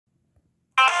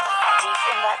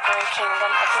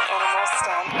kingdom of the animals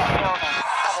stand in the building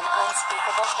of an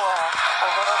unspeakable horror, a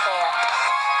little bear.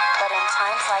 But in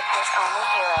times like this, only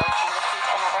hero can defeat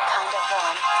another kind of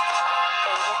villain.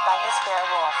 Aided by his bear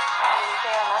wolf, Blue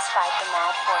Bear must fight the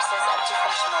mad forces of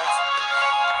Doofenshmirtz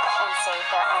and save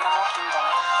their animal kingdom.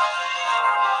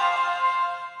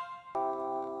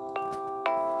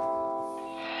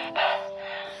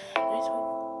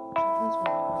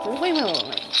 Wait.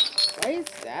 What is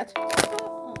that?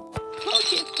 Oh,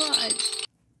 porcupine.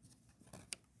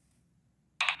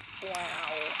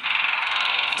 Wow.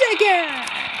 Take it!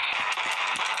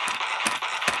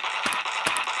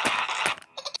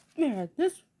 Man,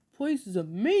 this place is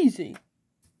amazing.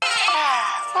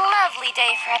 Lovely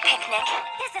day for a picnic,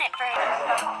 isn't it, Bert?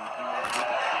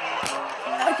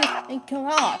 I just ain't come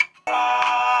off.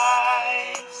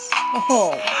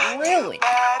 Oh, really?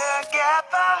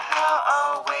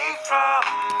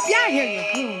 Yeah, here you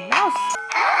go, mouse.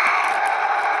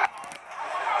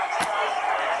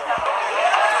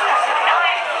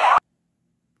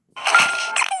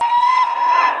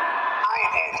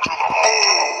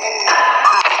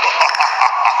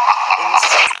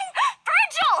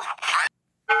 Virgil!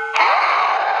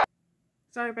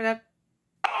 Sorry about that.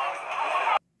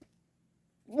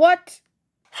 What?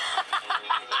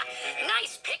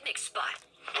 Nice picnic spot.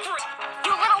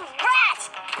 You little rat!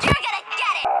 You're gonna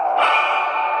get it!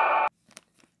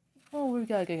 Oh, we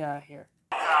gotta get out of here.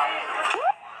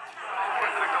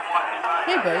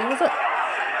 Hey, buddy, what's up?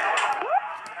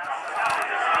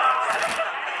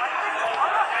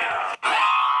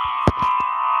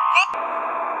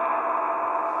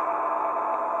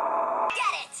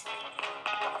 Get it!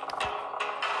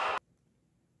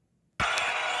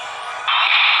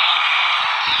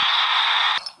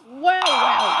 Well.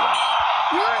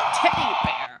 You're a teddy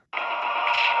bear.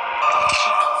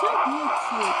 So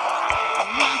cute.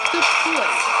 Lots of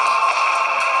play.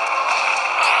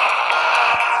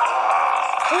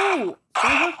 Oh,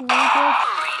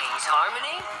 Greetings,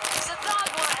 Harmony.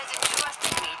 Zathagwa has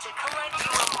entrusted me to collect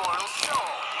your immortal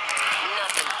soul.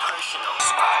 Nothing personal.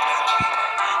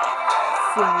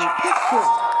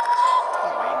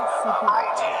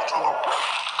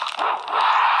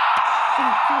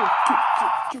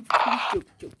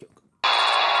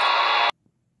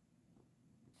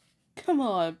 Come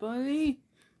on, buddy.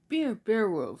 Be a bear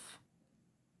wolf.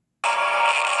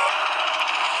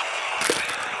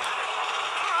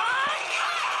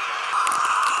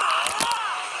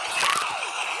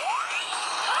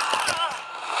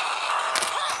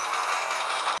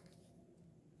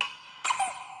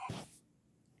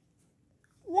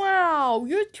 Wow,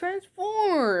 you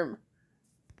transform.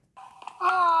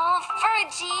 Aw,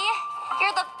 Virgie.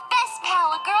 You're the best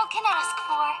pal a girl can ask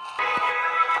for.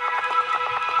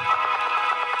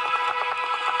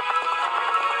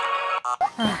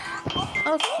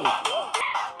 I'll sleep.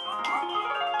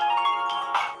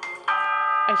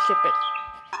 I ship it.